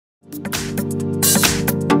Here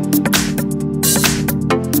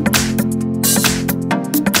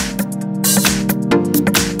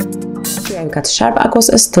I've got SHARP Aquos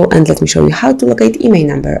S2 and let me show you how to locate IMEI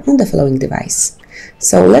number on the following device.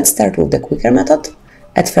 So let's start with the quicker method.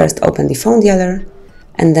 At first open the phone dialer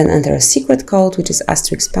and then enter a secret code which is *#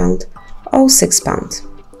 06#.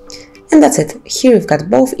 And that's it. Here you've got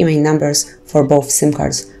both IMEI numbers for both SIM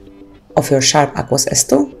cards of your SHARP Aquos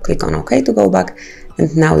S2. Click on OK to go back.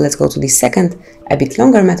 And now let's go to the second, a bit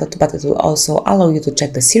longer method, but it will also allow you to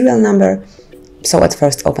check the serial number. So at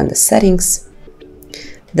first open the settings,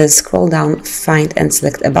 then scroll down, find and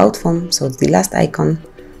select About Phone, so it's the last icon.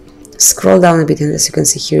 Scroll down a bit and as you can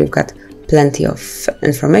see here you've got plenty of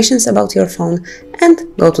information about your phone and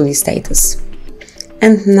go to the status.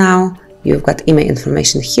 And now you've got IMEI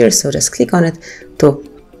information here, so just click on it to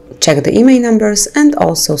check the IMEI numbers, and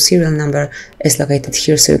also serial number is located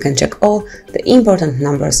here so you can check all the important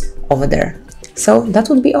numbers over there. So that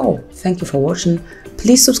would be all. Thank you for watching.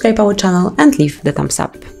 Please subscribe our channel and leave the thumbs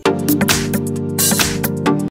up.